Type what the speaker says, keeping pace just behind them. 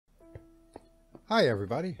Hi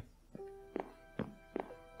everybody.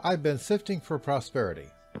 I've been sifting for prosperity,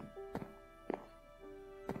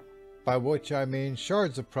 by which I mean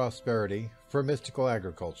shards of prosperity for mystical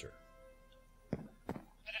agriculture.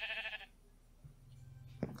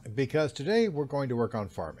 Because today we're going to work on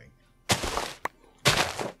farming.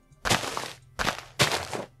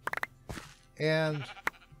 And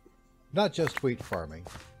not just wheat farming.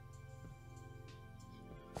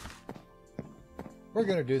 We're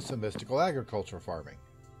going to do some mystical agriculture farming.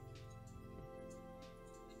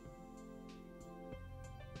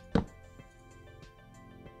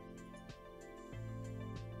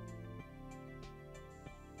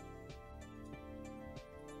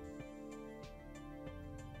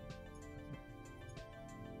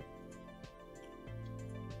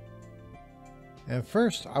 And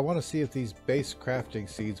first, I want to see if these base crafting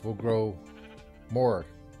seeds will grow more.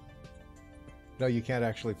 No, you can't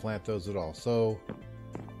actually plant those at all. So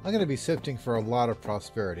I'm going to be sifting for a lot of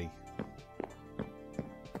prosperity.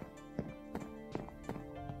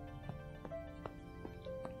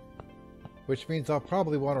 Which means I'll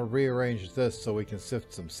probably want to rearrange this so we can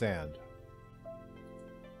sift some sand.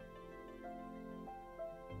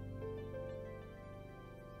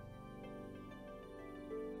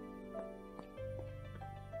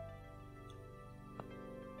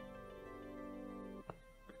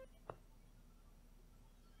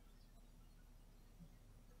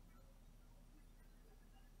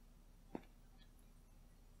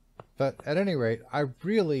 But at any rate, I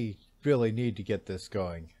really need to get this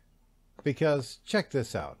going. Because, check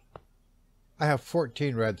this out. I have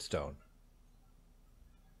 14 redstone.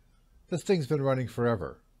 This thing's been running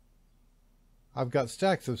forever. I've got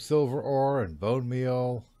stacks of silver ore and bone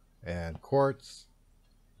meal and quartz.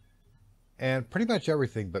 And pretty much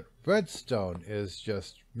everything, but redstone is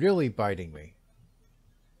just really biting me.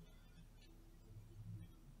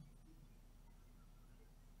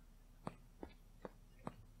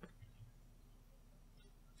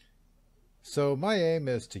 So my aim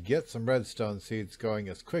is to get some redstone seeds going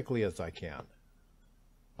as quickly as I can.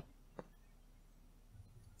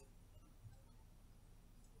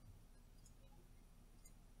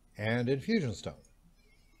 And infusion stone.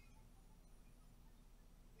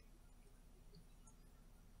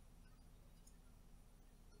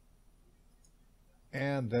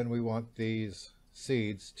 And then we want these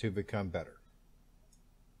seeds to become better.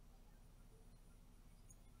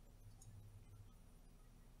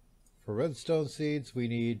 For redstone seeds, we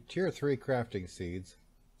need tier 3 crafting seeds,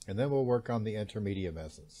 and then we'll work on the intermediate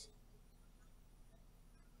essence.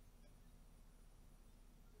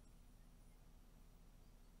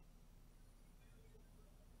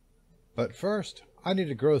 But first, I need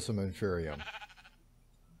to grow some inferium.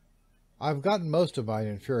 I've gotten most of my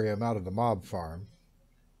inferium out of the mob farm,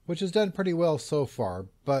 which has done pretty well so far,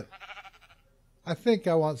 but I think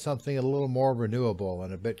I want something a little more renewable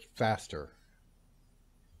and a bit faster.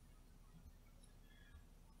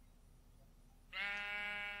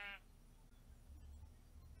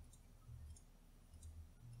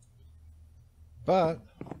 But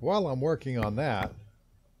while I'm working on that,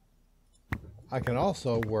 I can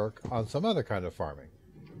also work on some other kind of farming.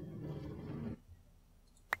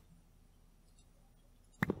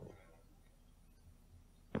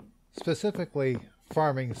 Specifically,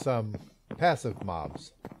 farming some passive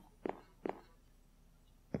mobs.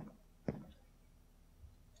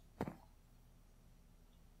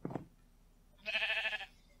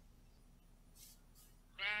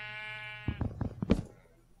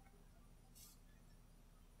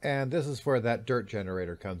 And this is where that dirt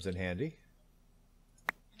generator comes in handy.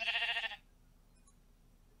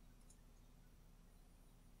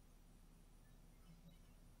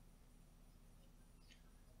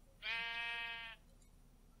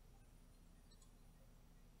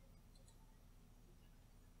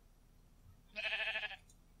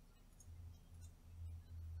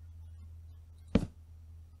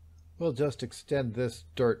 We'll just extend this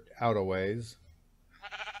dirt out a ways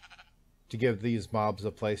to give these mobs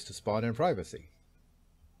a place to spawn in privacy.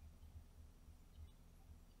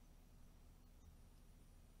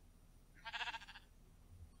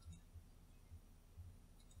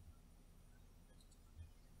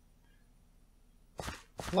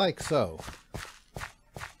 Like so.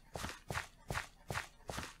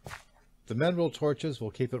 The mineral torches will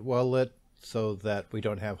keep it well lit so that we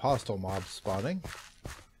don't have hostile mobs spawning.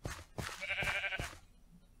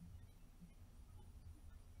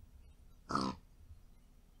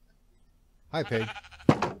 Hi, pig.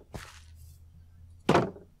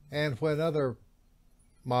 And when other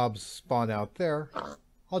mobs spawn out there,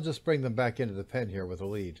 I'll just bring them back into the pen here with a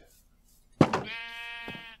lead.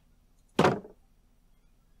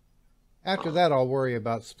 After that, I'll worry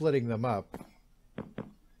about splitting them up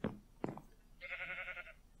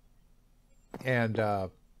and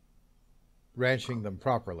ranching them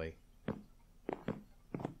properly.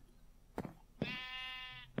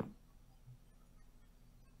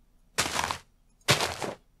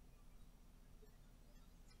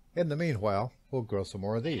 In the meanwhile, we'll grow some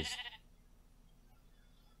more of these.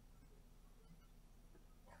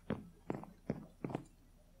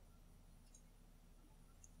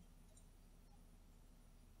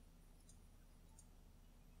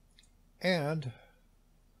 And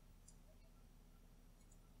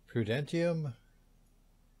Prudentium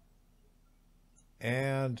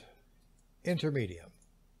and Intermedium.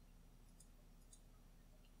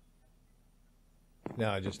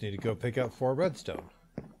 Now I just need to go pick up 4 redstone.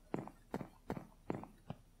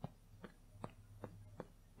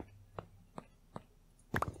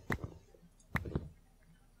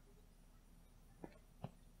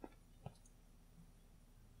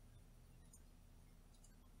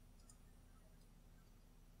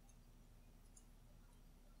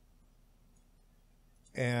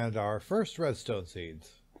 And our first redstone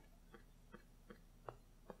seeds.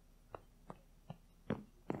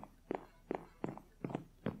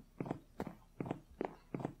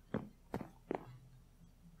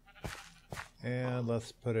 And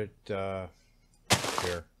let's put it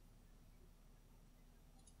here.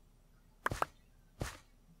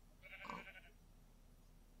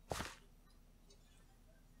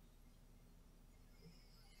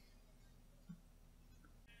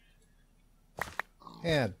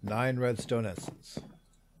 And 9 redstone essence.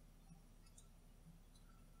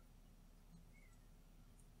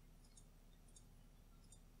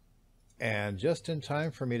 And just in time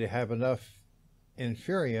for me to have enough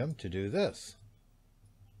inferium to do this.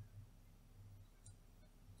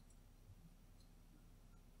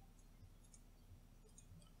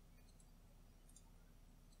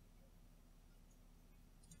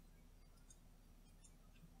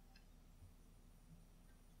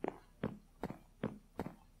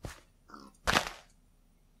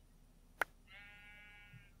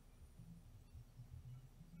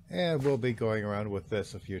 And we'll be going around with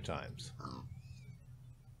this a few times.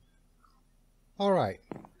 All right.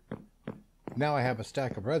 Now I have a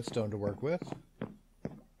stack of redstone to work with.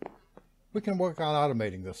 We can work on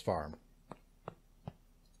automating this farm.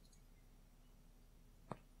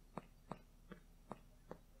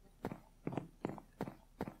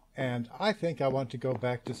 And I think I want to go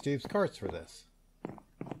back to Steve's carts for this.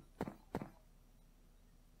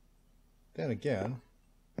 Then again,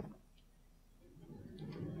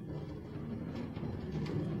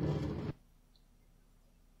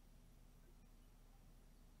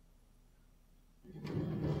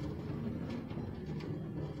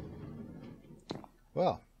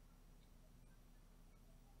 well,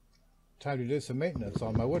 time to do some maintenance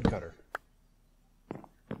on my woodcutter.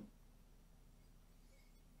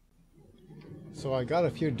 So I got a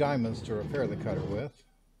few diamonds to repair the cutter with.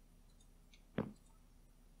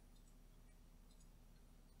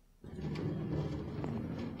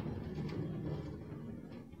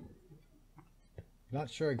 Not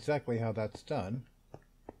sure exactly how that's done.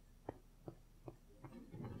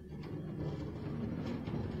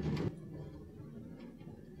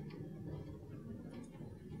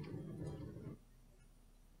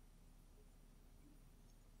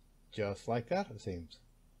 Just like that, it seems.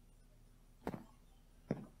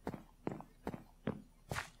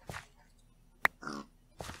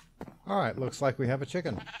 Alright, looks like we have a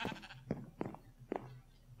chicken.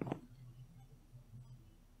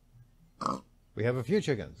 We have a few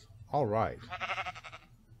chickens. Alright.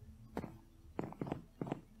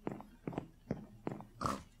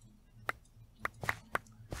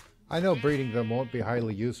 I know breeding them won't be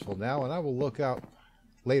highly useful now, and I will look out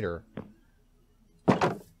later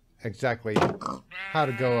exactly how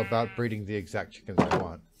to go about breeding the exact chickens I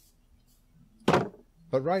want.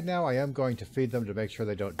 But right now I am going to feed them to make sure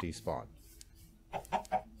they don't despawn.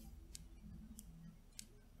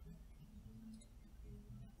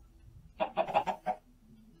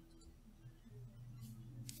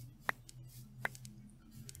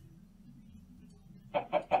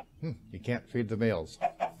 You can't feed the males.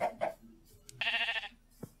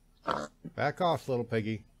 Back off, little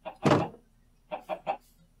piggy.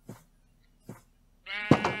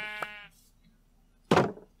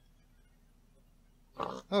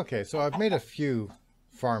 Okay, so I've made a few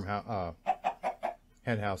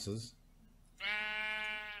hen houses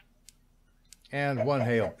and one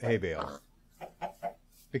hay bale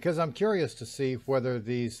because I'm curious to see whether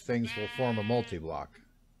these things will form a multi-block.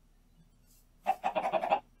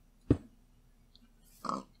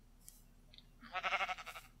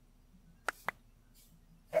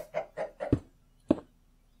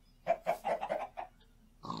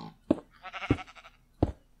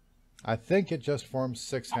 I think it just forms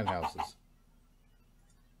 6 hen houses.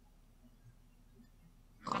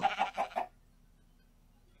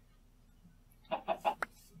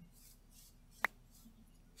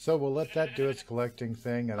 So we'll let that do its collecting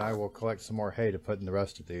thing, and I will collect some more hay to put in the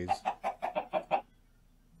rest of these.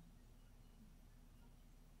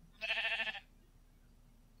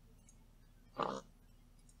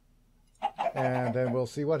 And then we'll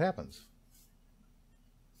see what happens.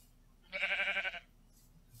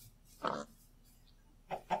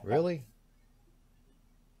 Really?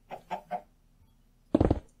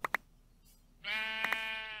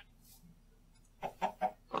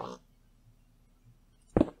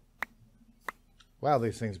 Wow,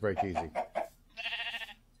 these things break easy.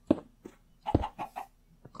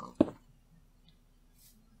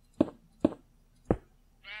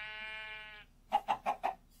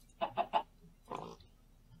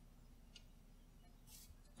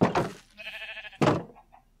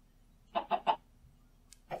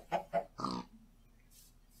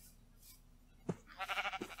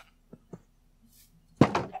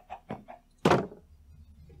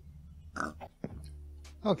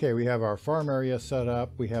 Okay, we have our farm area set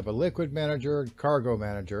up. We have a liquid manager, cargo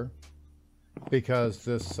manager, because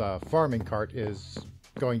this farming cart is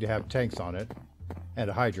going to have tanks on it and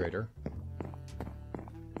a hydrator.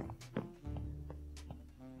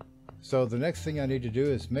 So the next thing I need to do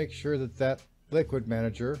is make sure that that liquid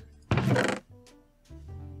manager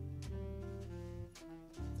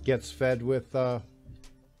gets fed with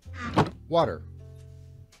water.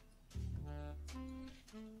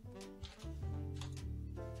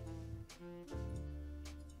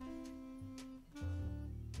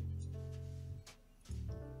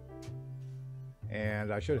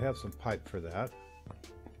 And I should have some pipe for that.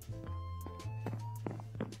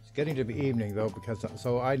 It's getting to be evening though, because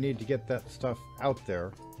so I need to get that stuff out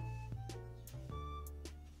there.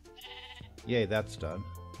 Yay, that's done.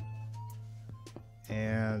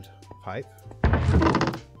 And pipe.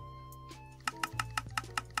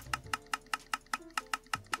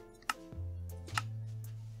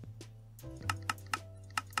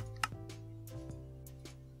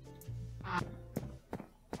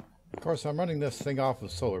 Of course, I'm running this thing off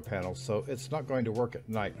of solar panels, so it's not going to work at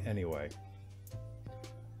night anyway.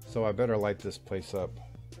 So I better light this place up,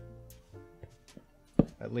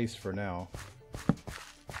 at least for now.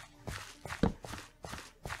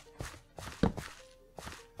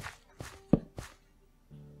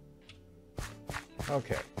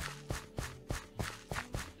 Okay.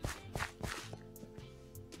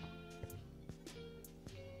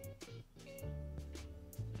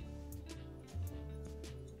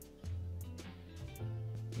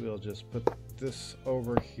 We'll just put this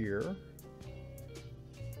over here.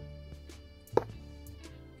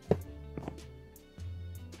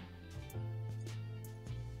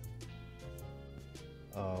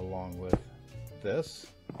 Along with this.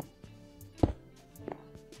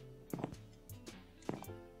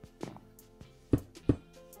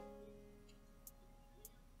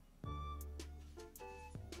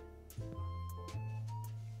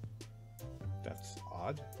 That's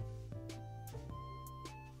odd.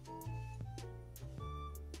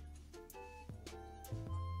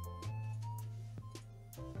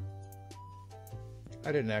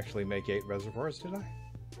 I didn't actually make 8 reservoirs, did I?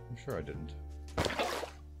 I'm sure I didn't.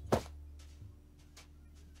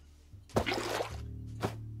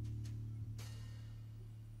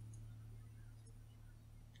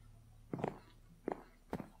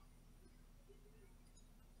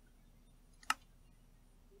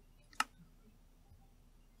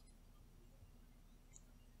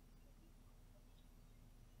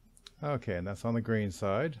 Okay, and that's on the green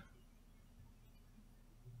side.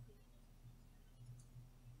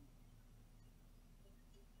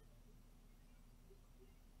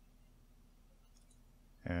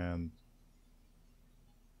 And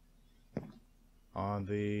on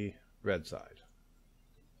the red side.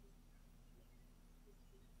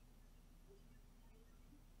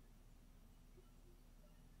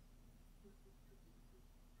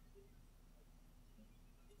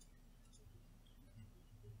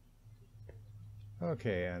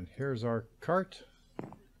 Okay, and here's our cart.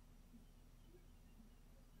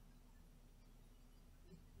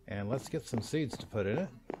 And let's get some seeds to put in it.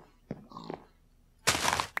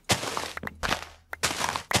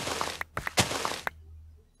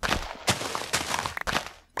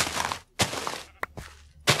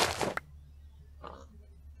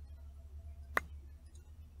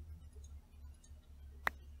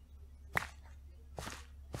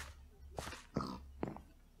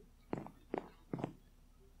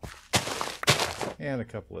 And a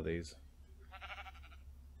couple of these.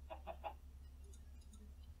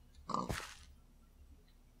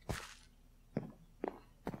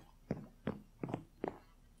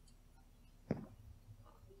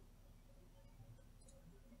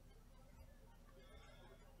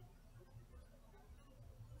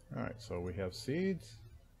 Alright, so we have seeds.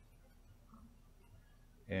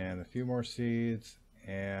 And a few more seeds.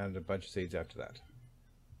 And a bunch of seeds after that.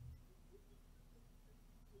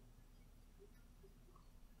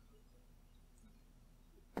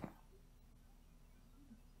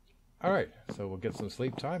 Alright, so we'll get some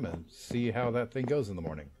sleep time and see how that thing goes in the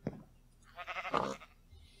morning.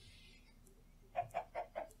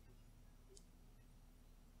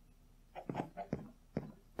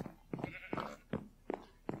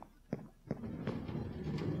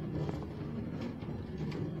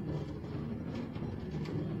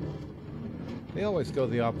 They always go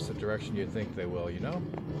the opposite direction you'd think they will, you know?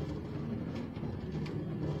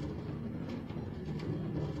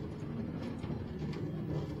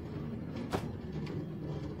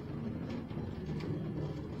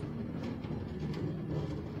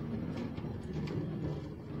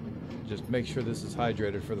 Just make sure this is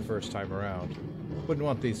hydrated for the first time around. Wouldn't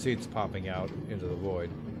want these seeds popping out into the void.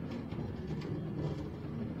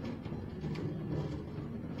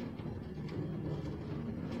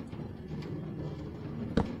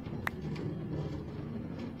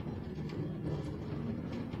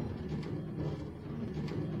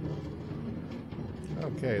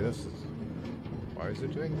 Okay, this is... Why is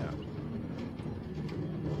it doing that?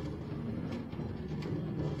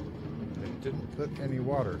 It didn't put any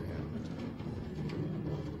water in.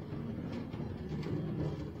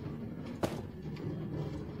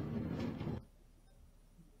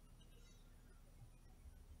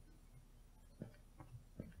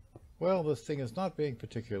 Well, this thing is not being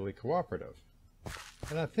particularly cooperative.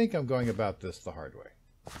 And I think I'm going about this the hard way.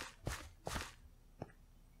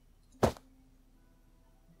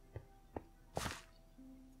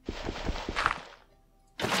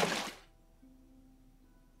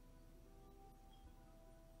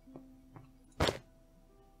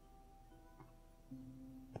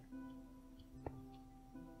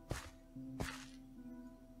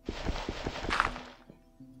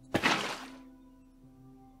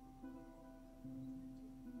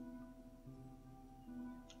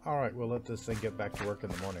 Alright, we'll let this thing get back to work in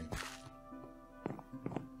the morning.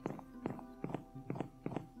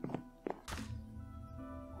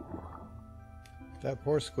 That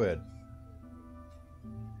poor squid.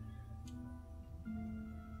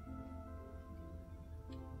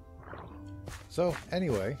 So,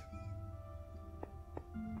 anyway,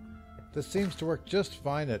 this seems to work just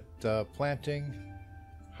fine at planting,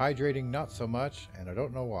 hydrating not so much, and I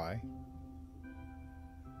don't know why.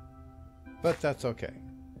 But that's okay.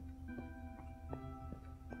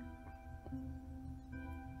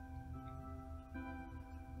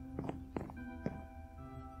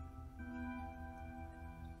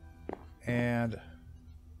 And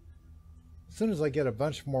as soon as I get a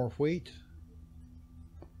bunch more wheat,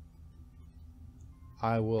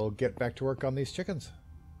 I will get back to work on these chickens.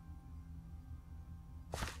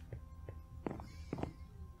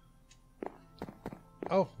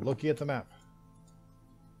 Oh, looky at the map.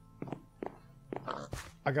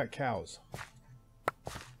 I got cows.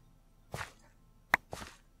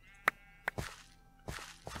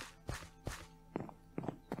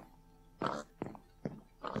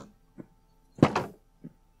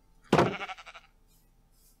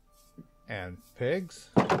 And pigs.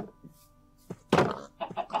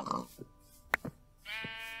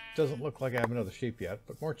 Doesn't look like I have another sheep yet,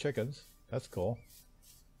 but more chickens. That's cool.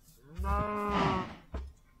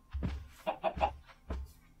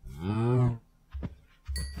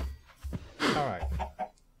 Alright.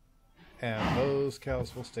 And those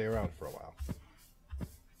cows will stay around for a while.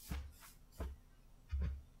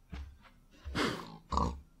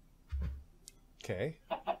 Okay.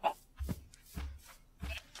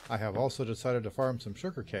 I have also decided to farm some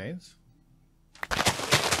sugar canes.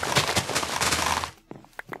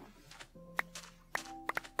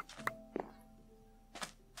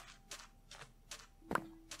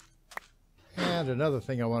 And another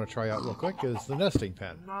thing I want to try out real quick is the nesting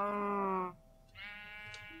pen.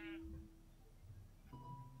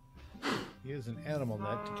 Use an animal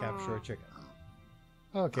net to capture a chicken.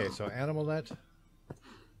 Okay, so animal net,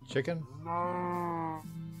 chicken.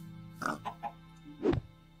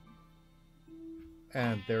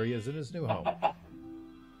 And there he is in his new home.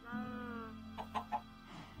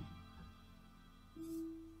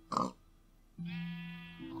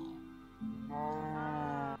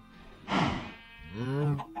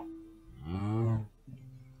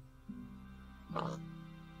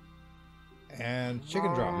 And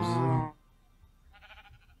chicken drops.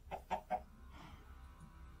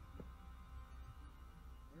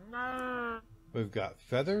 We've got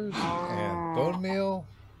feathers and bone meal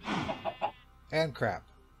and crap.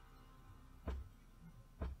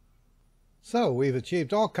 So, we've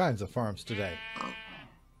achieved all kinds of farms today.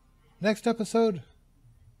 Next episode,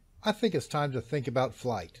 I think it's time to think about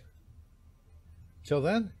flight. Till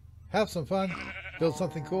then, have some fun, build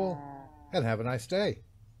something cool, and have a nice day.